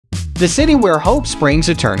the city where hope springs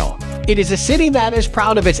eternal. It is a city that is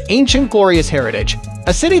proud of its ancient glorious heritage,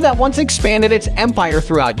 a city that once expanded its empire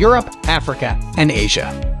throughout Europe, Africa, and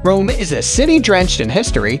Asia. Rome is a city drenched in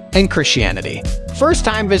history and Christianity.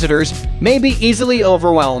 First-time visitors may be easily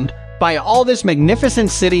overwhelmed by all this magnificent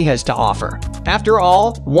city has to offer. After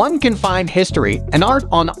all, one can find history and art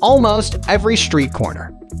on almost every street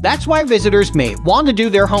corner. That's why visitors may want to do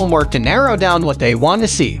their homework to narrow down what they want to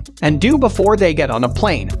see and do before they get on a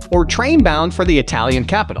plane or train bound for the Italian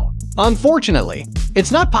capital. Unfortunately,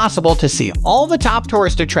 it's not possible to see all the top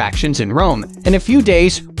tourist attractions in Rome in a few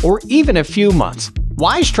days or even a few months.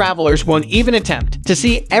 Wise travelers won't even attempt to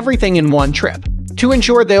see everything in one trip. To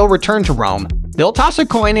ensure they'll return to Rome, they'll toss a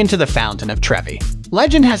coin into the fountain of Trevi.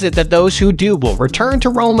 Legend has it that those who do will return to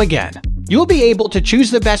Rome again. You'll be able to choose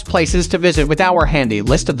the best places to visit with our handy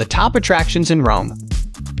list of the top attractions in Rome.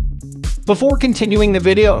 Before continuing the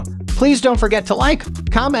video, please don't forget to like,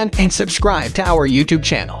 comment, and subscribe to our YouTube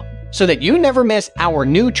channel so that you never miss our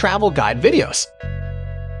new travel guide videos.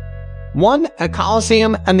 1. A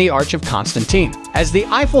Colosseum and the Arch of Constantine. As the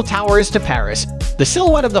Eiffel Tower is to Paris, the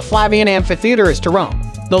silhouette of the Flavian Amphitheater is to Rome.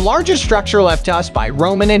 The largest structure left to us by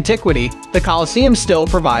Roman antiquity, the Colosseum still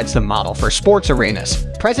provides the model for sports arenas.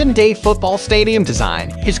 Present-day football stadium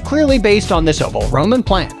design is clearly based on this oval Roman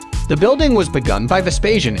plan. The building was begun by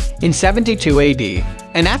Vespasian in 72 AD,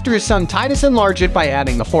 and after his son Titus enlarged it by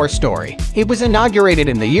adding the fourth story. It was inaugurated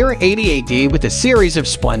in the year 80 AD with a series of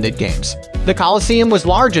splendid games. The Colosseum was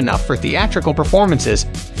large enough for theatrical performances,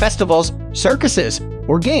 festivals, circuses,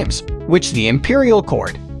 or games, which the imperial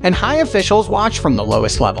court and high officials watched from the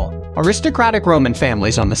lowest level. Aristocratic Roman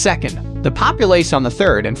families on the second, the populace on the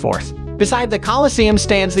third and fourth. Beside the Colosseum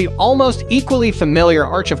stands the almost equally familiar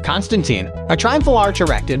Arch of Constantine, a triumphal arch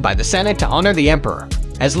erected by the Senate to honor the emperor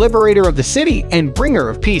as liberator of the city and bringer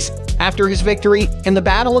of peace after his victory in the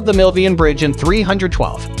Battle of the Milvian Bridge in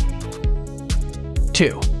 312.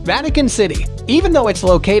 2. Vatican City. Even though it's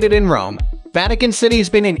located in Rome, Vatican City has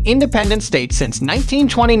been an independent state since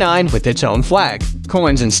 1929 with its own flag,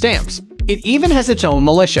 coins, and stamps. It even has its own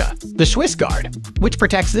militia, the Swiss Guard, which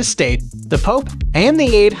protects this state, the Pope, and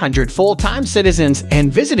the 800 full-time citizens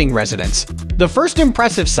and visiting residents. The first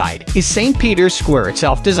impressive site is St. Peter's Square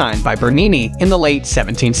itself, designed by Bernini in the late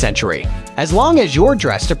 17th century. As long as you're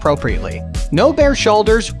dressed appropriately, no bare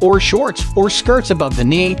shoulders or shorts or skirts above the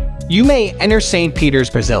knee, you may enter St. Peter's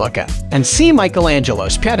Basilica and see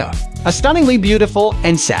Michelangelo's Pietà, a stunningly beautiful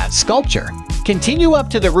and sad sculpture. Continue up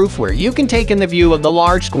to the roof where you can take in the view of the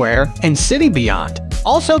large square and city beyond.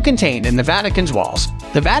 Also contained in the Vatican's walls,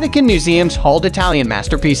 the Vatican museums hold Italian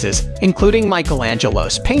masterpieces, including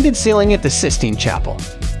Michelangelo's painted ceiling at the Sistine Chapel.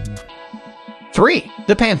 3.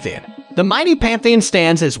 The Pantheon. The mighty Pantheon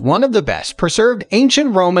stands as one of the best preserved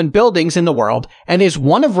ancient Roman buildings in the world and is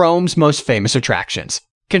one of Rome's most famous attractions.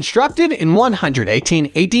 Constructed in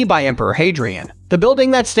 118 AD by Emperor Hadrian, the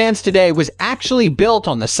building that stands today was actually built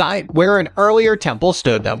on the site where an earlier temple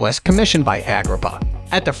stood that was commissioned by Agrippa.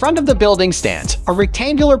 At the front of the building stands a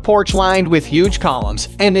rectangular porch lined with huge columns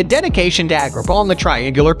and a dedication to Agrippa on the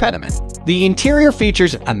triangular pediment. The interior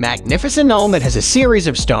features a magnificent dome that has a series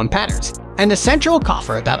of stone patterns and a central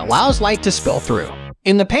coffer that allows light to spill through.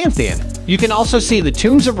 In the Pantheon, you can also see the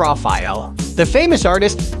tombs of Raphael, the famous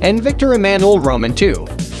artist, and Victor Emmanuel Roman II,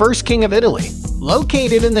 first king of Italy.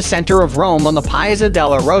 Located in the center of Rome on the Piazza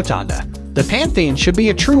della Rotonda, the Pantheon should be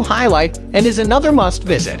a true highlight and is another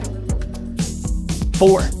must-visit.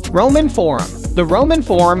 4. Roman Forum. The Roman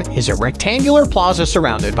Forum is a rectangular plaza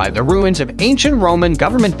surrounded by the ruins of ancient Roman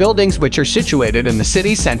government buildings which are situated in the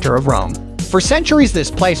city center of Rome. For centuries, this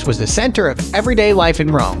place was the center of everyday life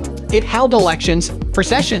in Rome. It held elections,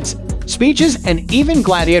 processions, speeches, and even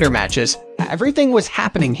gladiator matches. Everything was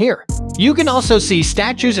happening here. You can also see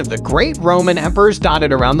statues of the great Roman emperors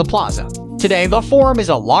dotted around the plaza. Today, the Forum is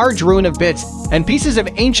a large ruin of bits and pieces of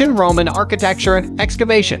ancient Roman architecture and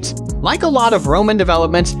excavations. Like a lot of Roman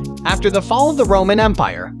developments, after the fall of the Roman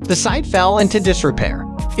Empire, the site fell into disrepair.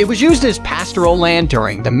 It was used as pastoral land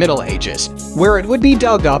during the Middle Ages, where it would be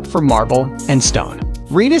dug up for marble and stone.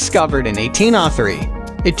 Rediscovered in 1803,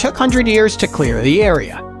 it took 100 years to clear the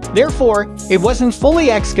area. Therefore, it wasn't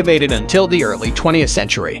fully excavated until the early 20th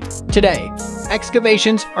century. Today,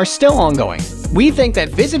 excavations are still ongoing. We think that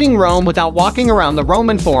visiting Rome without walking around the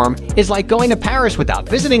Roman Forum is like going to Paris without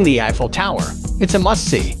visiting the Eiffel Tower. It's a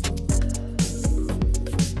must-see.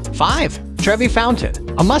 5. Trevi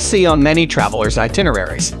Fountain, a must-see on many travelers'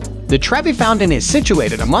 itineraries. The Trevi Fountain is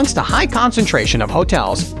situated amongst a high concentration of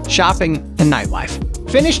hotels, shopping, and nightlife.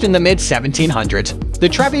 Finished in the mid-1700s, the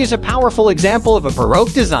Trevi is a powerful example of a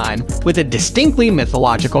Baroque design with a distinctly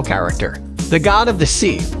mythological character. The god of the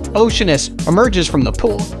sea, Oceanus, emerges from the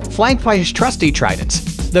pool, flanked by his trusty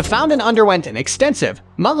tridents. The fountain underwent an extensive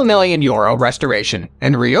multi-million euro restoration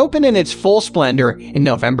and reopened in its full splendor in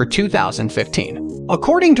November 2015.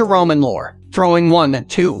 According to Roman lore, throwing 1,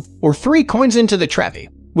 2, or 3 coins into the Trevi,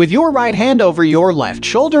 with your right hand over your left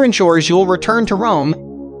shoulder ensures you'll return to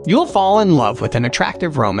Rome, you'll fall in love with an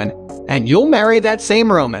attractive Roman, and you'll marry that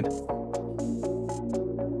same Roman.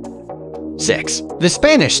 6. The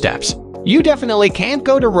Spanish Steps. You definitely can't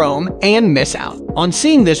go to Rome and miss out on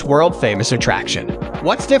seeing this world-famous attraction.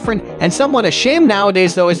 What's different and somewhat a shame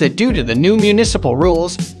nowadays though is that due to the new municipal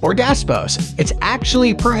rules, or DASPOs, it's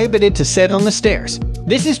actually prohibited to sit on the stairs.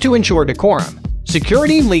 This is to ensure decorum,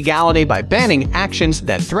 security, and legality by banning actions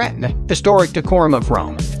that threaten historic decorum of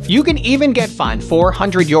Rome. You can even get fined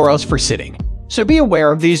 400 euros for sitting. So be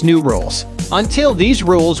aware of these new rules. Until these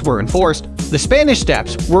rules were enforced, the Spanish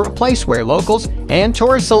Steps were a place where locals and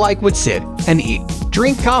tourists alike would sit and eat,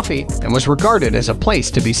 drink coffee, and was regarded as a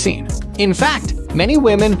place to be seen. In fact, many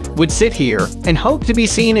women would sit here and hope to be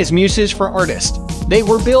seen as muses for artists. They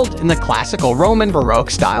were built in the classical Roman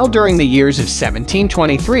Baroque style during the years of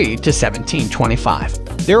 1723 to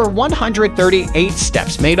 1725. There are 138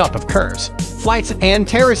 steps made up of curves, flights, and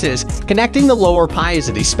terraces connecting the lower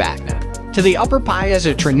Piazza di Spagna to the upper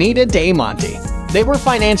Piazza Trinita dei Monti. They were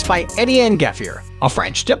financed by Etienne Gefier, a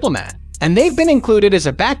French diplomat, and they've been included as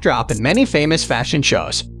a backdrop in many famous fashion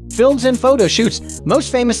shows, films, and photo shoots,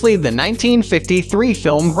 most famously the 1953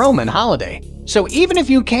 film Roman Holiday. So even if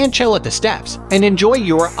you can't chill at the steps and enjoy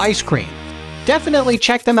your ice cream, definitely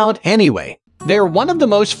check them out anyway. They're one of the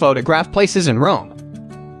most photographed places in Rome.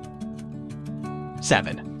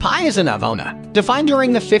 7. Piazza Navona. Defined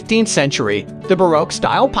during the 15th century, the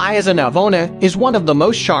Baroque-style Piazza Navona is one of the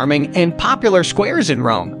most charming and popular squares in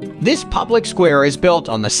Rome. This public square is built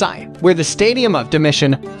on the site where the Stadium of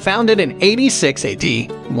Domitian, founded in 86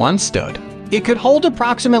 AD, once stood. It could hold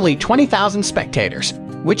approximately 20,000 spectators,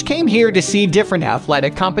 which came here to see different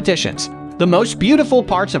athletic competitions. The most beautiful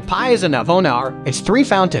parts of Piazza Navona are its 3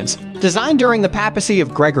 fountains, designed during the papacy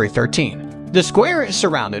of Gregory XIII. The square is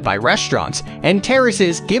surrounded by restaurants and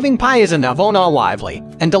terraces, giving Piazza Navona a lively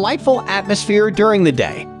and delightful atmosphere during the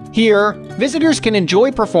day. Here, visitors can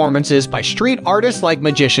enjoy performances by street artists like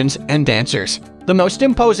magicians and dancers. The most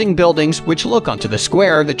imposing buildings which look onto the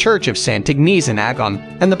square are the Church of Sant'Agnese in Agon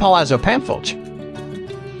and the Palazzo Pamphilj.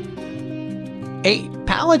 8.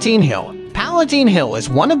 Palatine Hill. Palatine Hill is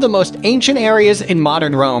one of the most ancient areas in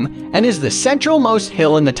modern Rome and is the centralmost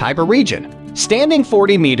hill in the Tiber region, standing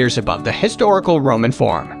 40 meters above the historical Roman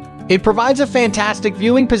Forum. It provides a fantastic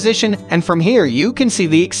viewing position, and from here you can see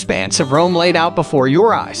the expanse of Rome laid out before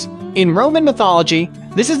your eyes. In Roman mythology,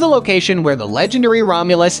 this is the location where the legendary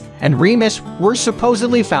Romulus and Remus were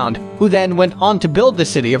supposedly found, who then went on to build the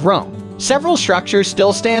city of Rome. Several structures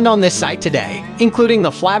still stand on this site today, including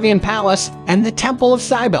the Flavian Palace and the Temple of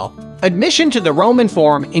Cybele. Admission to the Roman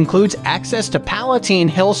Forum includes access to Palatine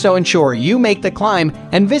Hill, so ensure you make the climb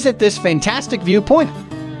and visit this fantastic viewpoint.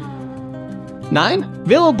 9.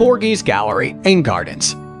 Villa Borghese Gallery and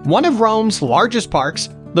Gardens. One of Rome's largest parks,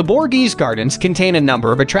 the Borghese Gardens contain a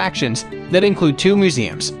number of attractions that include 2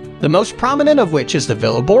 museums, the most prominent of which is the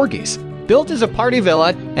Villa Borghese. Built as a party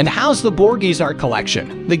villa and housed the Borghese art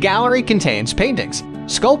collection, the gallery contains paintings,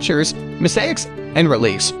 sculptures, mosaics, and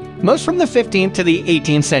reliefs, most from the 15th to the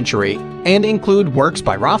 18th century, and include works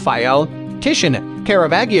by Raphael, Titian,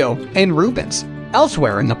 Caravaggio, and Rubens.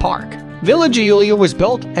 Elsewhere in the park, Villa Giulia was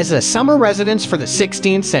built as a summer residence for the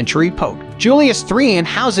 16th century Pope Julius III and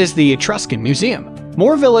houses the Etruscan Museum.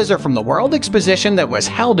 More villas are from the World Exposition that was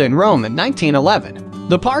held in Rome in 1911.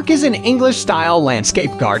 The park is an English-style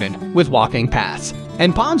landscape garden with walking paths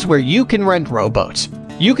and ponds where you can rent rowboats.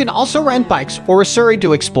 You can also rent bikes or a surrey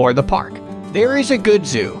to explore the park. There is a good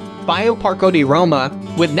zoo, Bioparco di Roma,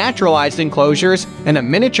 with naturalized enclosures and a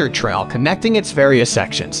miniature trail connecting its various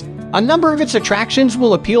sections. A number of its attractions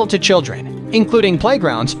will appeal to children, including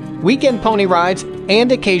playgrounds, weekend pony rides,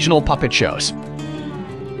 and occasional puppet shows.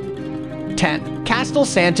 10. Castel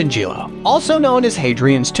Sant'Angelo. Also known as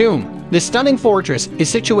Hadrian's Tomb, this stunning fortress is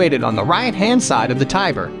situated on the right-hand side of the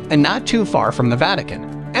Tiber and not too far from the Vatican.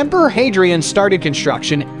 Emperor Hadrian started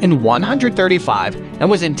construction in 135 and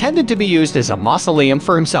was intended to be used as a mausoleum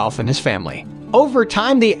for himself and his family. Over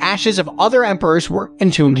time, the ashes of other emperors were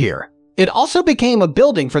entombed here. It also became a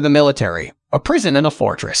building for the military, a prison, and a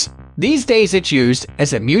fortress. These days it's used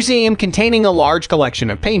as a museum containing a large collection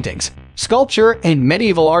of paintings, sculpture, and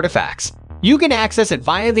medieval artifacts. You can access it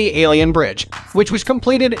via the Aelian Bridge, which was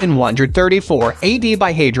completed in 134 AD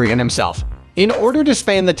by Hadrian himself, in order to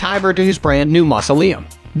span the Tiber to his brand new mausoleum.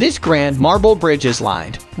 This grand marble bridge is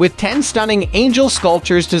lined with 10 stunning angel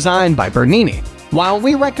sculptures designed by Bernini. While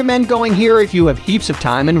we recommend going here if you have heaps of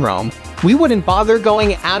time in Rome, we wouldn't bother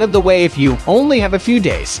going out of the way if you only have a few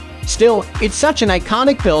days. Still, it's such an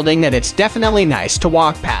iconic building that it's definitely nice to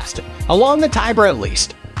walk past, along the Tiber at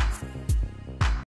least.